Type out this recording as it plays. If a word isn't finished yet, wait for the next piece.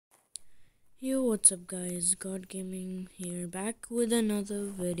Yo, what's up guys, God Gaming here, back with another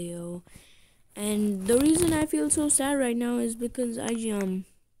video. And the reason I feel so sad right now is because I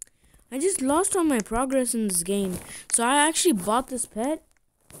just lost all my progress in this game. So I actually bought this pet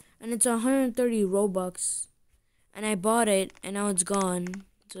and it's 130 Robux. And I bought it and now it's gone.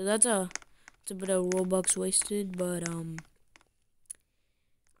 So it's a bit of Robux wasted, but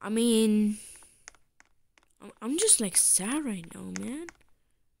I mean I'm just like sad right now, man.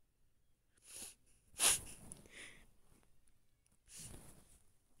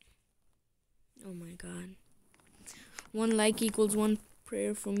 Oh my god. One like equals one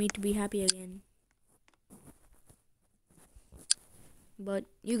prayer for me to be happy again. But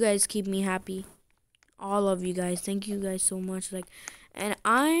you guys keep me happy. All of you guys. Thank you guys so much. And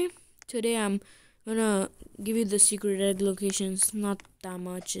today I'm gonna give you the secret egg locations. Not that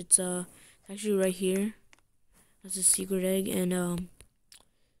much. It's actually right here. That's a secret egg, and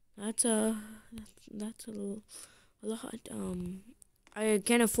that's a lot. I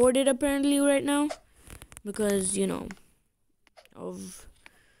can't afford it apparently right now because of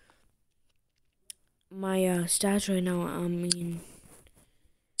my stats right now. I mean,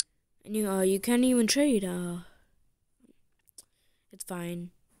 and you can't even trade. It's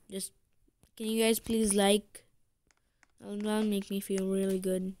fine. Just can you guys please like? That'll make me feel really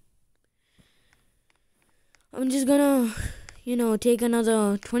good. I'm just gonna take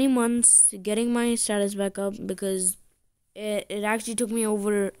another 20 months getting my status back up because it actually took me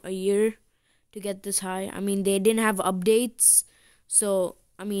over a year to get this high. I mean, they didn't have updates, so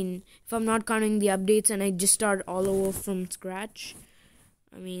I mean, if I'm not counting the updates and I just start all over from scratch,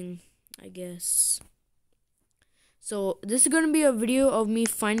 I mean, I guess. So this is gonna be a video of me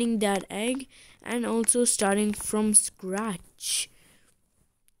finding that egg and also starting from scratch.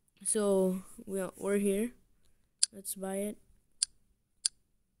 So we're here. Let's buy it.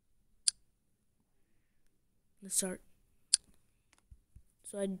 Let's start.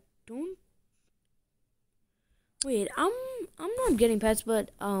 So I don't wait. I'm not getting pets, but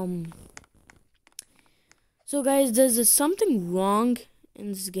So guys, there's something wrong in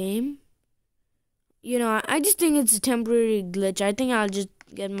this game. I just think it's a temporary glitch. I think I'll just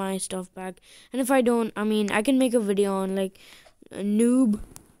get my stuff back, and if I don't, I mean, I can make a video on like a noob.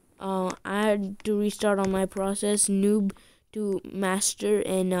 I had to restart on my process, noob to master,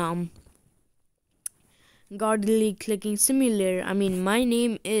 and godly clicking simulator. I mean, my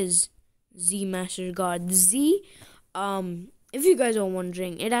name is Z Master God. Z, if you guys are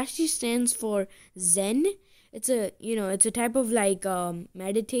wondering, it actually stands for Zen. It's a type of like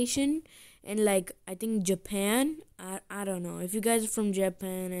meditation, and like I think Japan. I don't know if you guys are from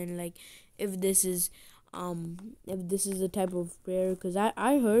Japan, and like if this is a type of prayer, because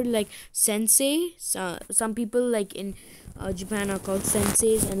I heard like sensei. Some people like in Japan are called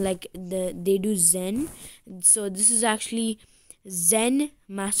senseis, and like they do Zen. So this is actually Zen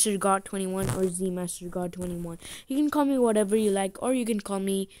Master God 21 or Z Master God 21. You can call me whatever you like, or you can call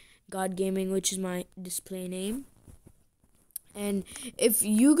me God Gaming, which is my display name. And if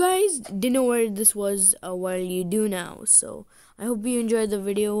you guys didn't know where this was, well, you do now. So I hope you enjoyed the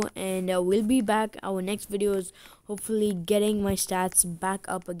video, and we'll be back. Our next video is hopefully getting my stats back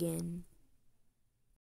up again.